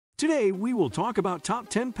Today, we will talk about top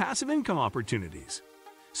 10 passive income opportunities.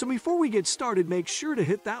 So before we get started, make sure to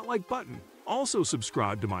hit that like button. Also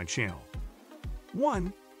subscribe to my channel.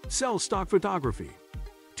 1. Sell stock photography.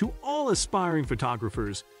 To all aspiring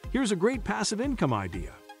photographers, here's a great passive income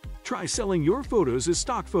idea. Try selling your photos as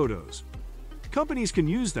stock photos. Companies can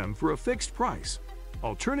use them for a fixed price.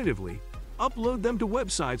 Alternatively, upload them to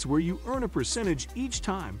websites where you earn a percentage each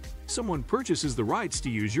time someone purchases the rights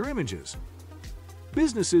to use your images.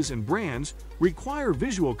 Businesses and brands require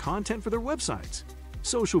visual content for their websites,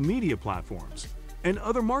 social media platforms, and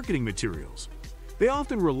other marketing materials. They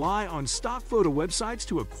often rely on stock photo websites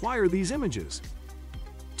to acquire these images.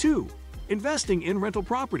 2. Investing in rental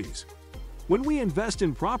properties. When we invest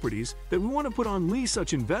in properties that we want to put on lease,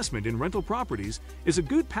 such investment in rental properties is a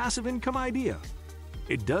good passive income idea.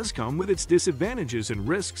 It does come with its disadvantages and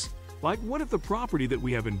risks, like what if the property that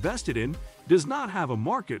we have invested in does not have a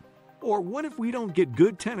market, or what if we don't get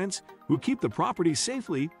good tenants who keep the property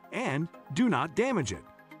safely and do not damage it?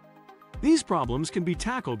 These problems can be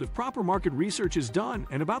tackled if proper market research is done,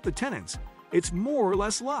 and about the tenants, it's more or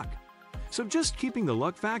less luck. So just keeping the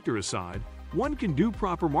luck factor aside, one can do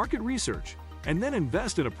proper market research and then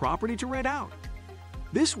invest in a property to rent out.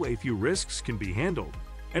 This way, few risks can be handled,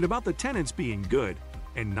 and about the tenants being good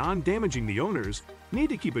and non-damaging, the owners need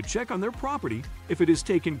to keep a check on their property if it is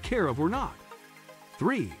taken care of or not.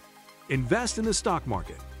 3. Invest in the stock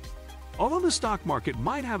market. Although the stock market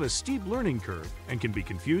might have a steep learning curve and can be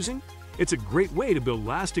confusing, it's a great way to build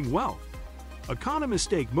lasting wealth. A common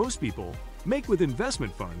mistake most people make with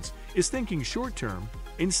investment funds is thinking short-term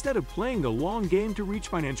instead of playing the long game to reach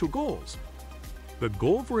financial goals. The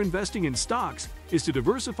goal for investing in stocks is to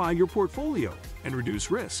diversify your portfolio and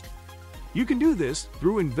reduce risk. You can do this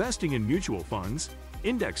through investing in mutual funds,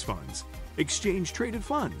 index funds, exchange-traded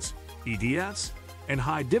funds, ETFs, and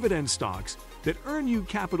high-dividend stocks that earn you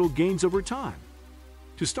capital gains over time.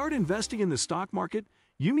 To start investing in the stock market,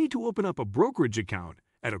 you need to open up a brokerage account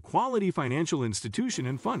at a quality financial institution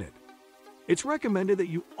and fund it. It's recommended that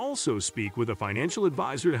you also speak with a financial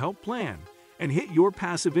advisor to help plan and hit your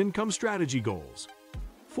passive income strategy goals.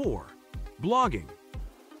 4. Blogging.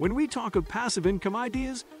 When we talk of passive income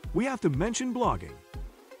ideas, we have to mention blogging.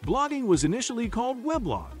 Blogging was initially called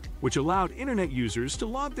weblog, which allowed internet users to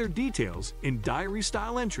log their details in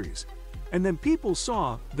diary-style entries, and then people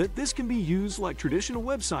saw that this can be used like traditional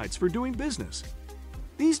websites for doing business.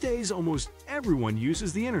 These days, almost everyone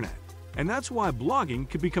uses the internet, and that's why blogging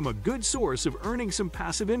could become a good source of earning some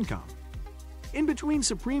passive income. In between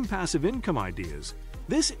supreme passive income ideas,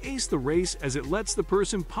 this aced the race as it lets the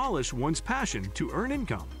person polish one's passion to earn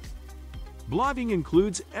income. Blogging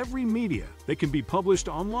includes every media that can be published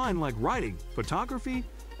online, like writing, photography,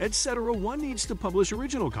 etc. One needs to publish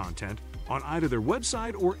original content on either their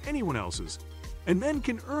website or anyone else's, and then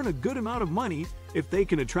can earn a good amount of money if they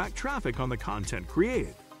can attract traffic on the content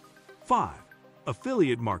created. 5.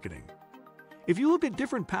 Affiliate marketing. If you look at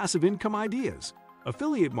different passive income ideas,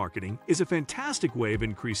 affiliate marketing is a fantastic way of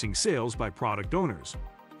increasing sales by product owners.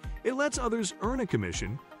 It lets others earn a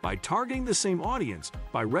commission by targeting the same audience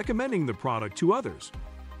by recommending the product to others.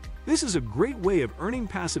 This is a great way of earning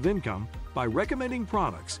passive income by recommending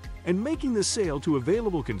products and making the sale to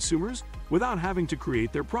available consumers without having to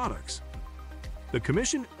create their products. The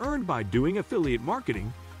commission earned by doing affiliate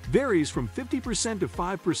marketing varies from 50% to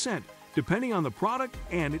 5% depending on the product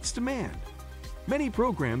and its demand. Many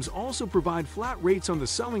programs also provide flat rates on the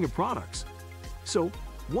selling of products. So,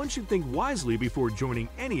 one should think wisely before joining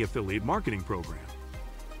any affiliate marketing program.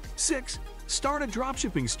 6. Start a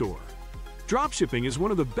dropshipping store. Dropshipping is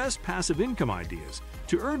one of the best passive income ideas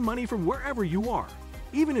to earn money from wherever you are,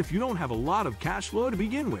 even if you don't have a lot of cash flow to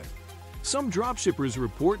begin with. Some dropshippers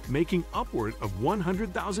report making upward of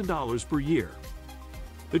 $100,000 per year.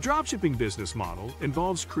 The dropshipping business model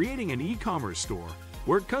involves creating an e-commerce store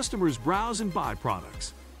where customers browse and buy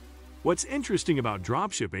products. What's interesting about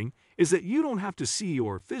dropshipping is that you don't have to see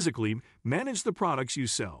or physically manage the products you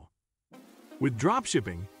sell. With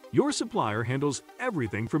dropshipping, your supplier handles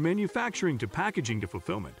everything from manufacturing to packaging to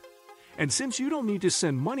fulfillment. And since you don't need to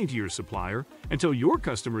send money to your supplier until your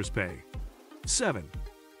customers pay. 7.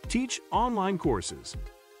 Teach online courses.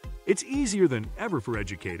 It's easier than ever for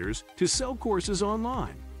educators to sell courses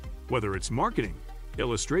online. Whether it's marketing,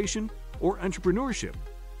 illustration, or entrepreneurship,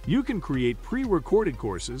 you can create pre-recorded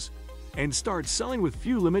courses and start selling with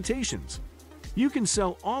few limitations. You can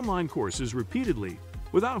sell online courses repeatedly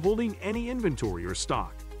without holding any inventory or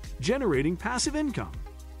stock, generating passive income.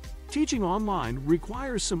 Teaching online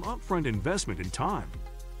requires some upfront investment in time.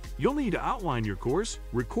 You'll need to outline your course,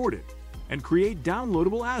 record it, and create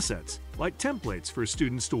downloadable assets like templates for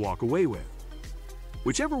students to walk away with.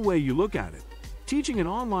 Whichever way you look at it, teaching an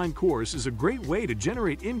online course is a great way to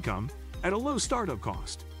generate income at a low startup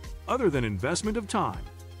cost, other than investment of time.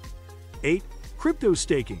 8. Crypto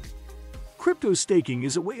staking. Crypto staking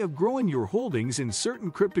is a way of growing your holdings in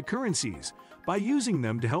certain cryptocurrencies by using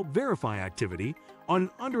them to help verify activity on an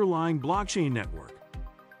underlying blockchain network.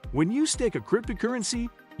 When you stake a cryptocurrency,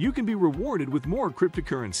 you can be rewarded with more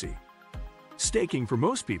cryptocurrency. Staking, for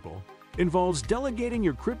most people, involves delegating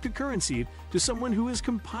your cryptocurrency to someone who is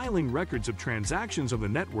compiling records of transactions on the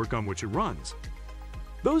network on which it runs.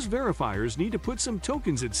 Those verifiers need to put some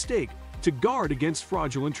tokens at stake to guard against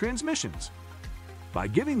fraudulent transmissions. By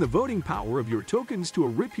giving the voting power of your tokens to a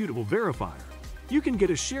reputable verifier, you can get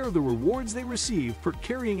a share of the rewards they receive for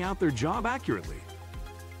carrying out their job accurately.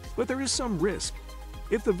 But there is some risk.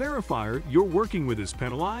 If the verifier you're working with is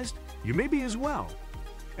penalized, you may be as well.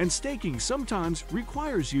 And staking sometimes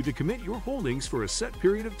requires you to commit your holdings for a set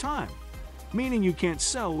period of time, meaning you can't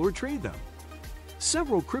sell or trade them.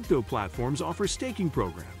 Several crypto platforms offer staking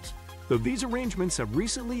programs, though these arrangements have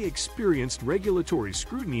recently experienced regulatory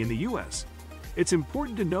scrutiny in the US. It's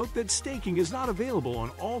important to note that staking is not available on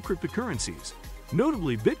all cryptocurrencies.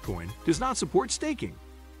 Notably, Bitcoin does not support staking.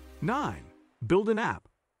 9. Build an app.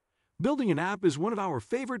 Building an app is one of our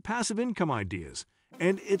favorite passive income ideas,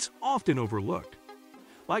 and it's often overlooked.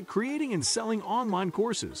 Like creating and selling online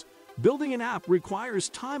courses, building an app requires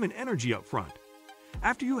time and energy up front.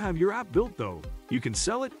 After you have your app built, though, you can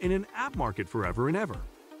sell it in an app market forever and ever.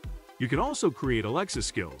 You can also create Alexa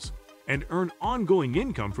skills and earn ongoing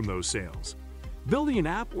income from those sales. Building an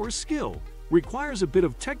app or skill requires a bit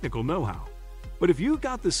of technical know-how, but if you've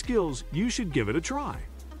got the skills, you should give it a try.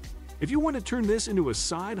 If you want to turn this into a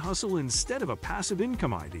side hustle instead of a passive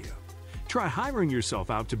income idea, try hiring yourself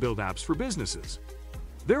out to build apps for businesses.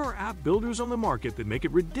 There are app builders on the market that make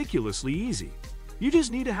it ridiculously easy. You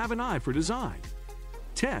just need to have an eye for design.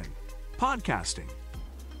 10. Podcasting.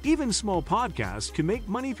 Even small podcasts can make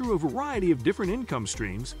money through a variety of different income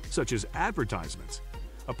streams, such as advertisements.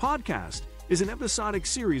 A podcast is an episodic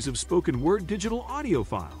series of spoken word digital audio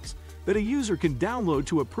files that a user can download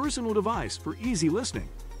to a personal device for easy listening.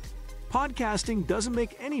 Podcasting doesn't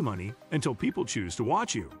make any money until people choose to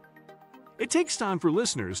watch you. It takes time for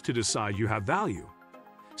listeners to decide you have value.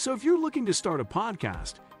 So if you're looking to start a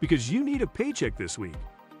podcast because you need a paycheck this week,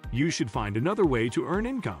 you should find another way to earn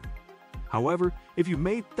income. However, if you've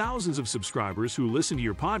made thousands of subscribers who listen to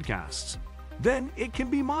your podcasts, then it can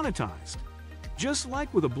be monetized. Just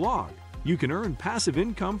like with a blog, you can earn passive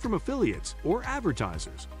income from affiliates or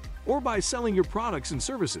advertisers, or by selling your products and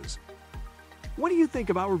services. What do you think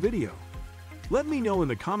of our video? Let me know in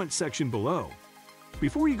the comment section below.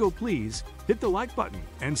 Before you go, please hit the like button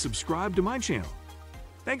and subscribe to my channel.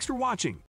 Thanks for watching.